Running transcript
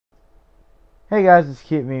Hey guys, it's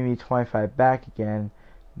cutemimi25 back again.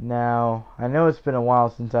 Now, I know it's been a while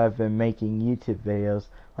since I've been making YouTube videos.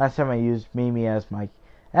 Last time I used Mimi as my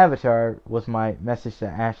avatar was my message to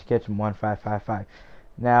AshKitchen1555.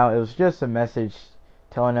 Now, it was just a message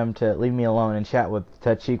telling him to leave me alone and chat with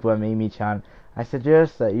Tachikwa Mimi-chan. I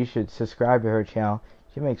suggest that you should subscribe to her channel.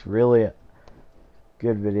 She makes really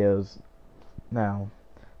good videos. Now,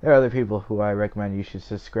 there are other people who I recommend you should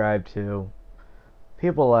subscribe to.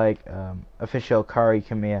 People like official Kari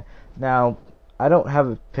Kamiya. Now, I don't have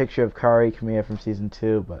a picture of Kari Kamiya from season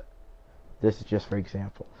 2, but this is just for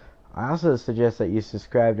example. I also suggest that you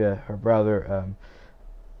subscribe to her brother,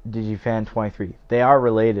 Digifan23. They are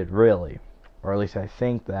related, really, or at least I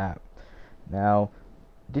think that. Now,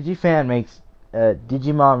 Digifan makes a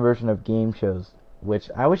Digimon version of game shows, which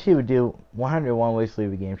I wish he would do 101 Ways to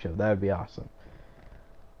Leave a Game Show. That would be awesome.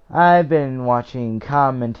 I've been watching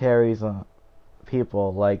commentaries on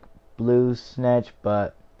people like Blue Snatch,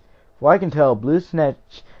 but from what I can tell, Blue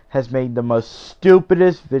Snatch has made the most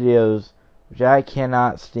stupidest videos, which I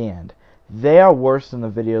cannot stand. They are worse than the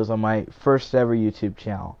videos on my first ever YouTube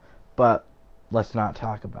channel, but let's not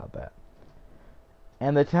talk about that.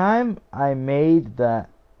 And the time I made that,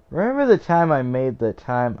 remember the time I made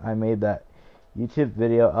that YouTube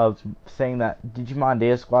video of saying that Digimon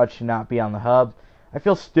Data Squad should not be on the hub? I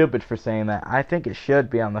feel stupid for saying that. I think it should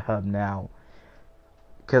be on the hub now,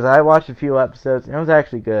 because I watched a few episodes and it was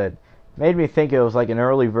actually good. It made me think it was like an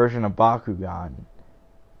early version of Bakugan.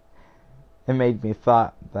 It made me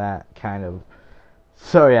thought that kind of.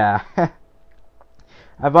 So yeah.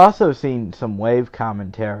 I've also seen some Wave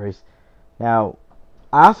commentaries. Now,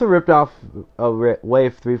 I also ripped off a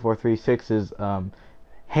Wave 3436's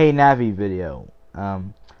Hey Navi video.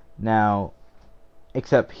 Now,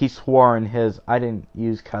 except he swore in his. I didn't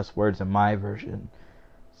use cuss words in my version.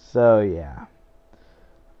 So yeah.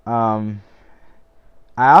 I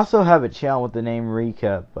also have a channel with the name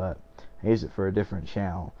Rika, but I use it for a different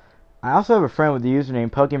channel. I also have a friend with the username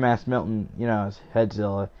Pokemask Milton, you know, as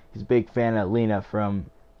Headzilla. He's a big fan of Lena from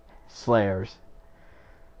Slayers.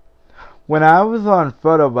 When I was on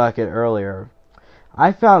PhotoBucket earlier,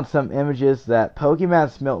 I found some images that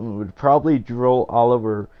Pokemask Milton would probably drool all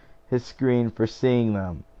over his screen for seeing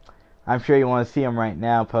them. I'm sure you want to see them right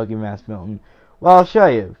now, Pokemask Milton. Well, I'll show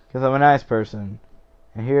you, because I'm a nice person.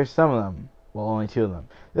 And here's some of them. Well, only 2 of them.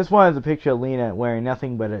 This one is a picture of Lena wearing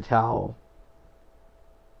nothing but a towel.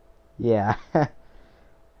 Yeah.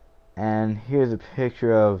 And here's a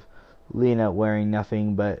picture of Lena wearing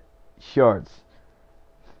nothing but shorts.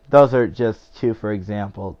 Those are just 2 for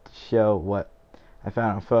example to show what I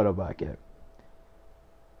found on PhotoBucket.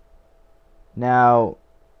 Now,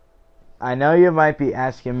 I know you might be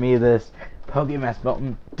asking me this, Pokemask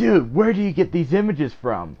Milton, dude, where do you get these images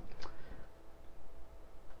from?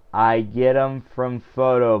 I get them from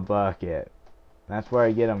PhotoBucket. That's where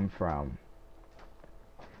I get them from.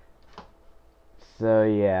 So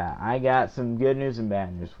yeah, I got some good news and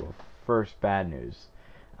bad news. Well, first, bad news.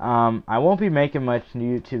 I won't be making much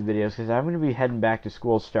YouTube videos because I'm going to be heading back to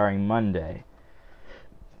school starting Monday.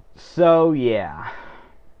 So yeah,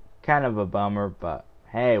 kind of a bummer, but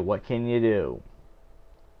hey, what can you do?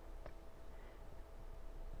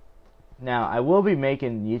 Now, I will be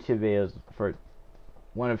making YouTube videos for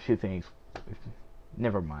one of 2 things.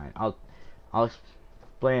 Never mind. I'll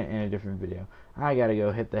explain it in a different video. I gotta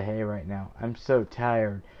go hit the hay right now. I'm so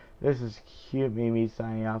tired. This is Cute Mimi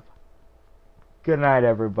signing off. Good night,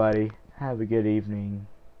 everybody. Have a good evening.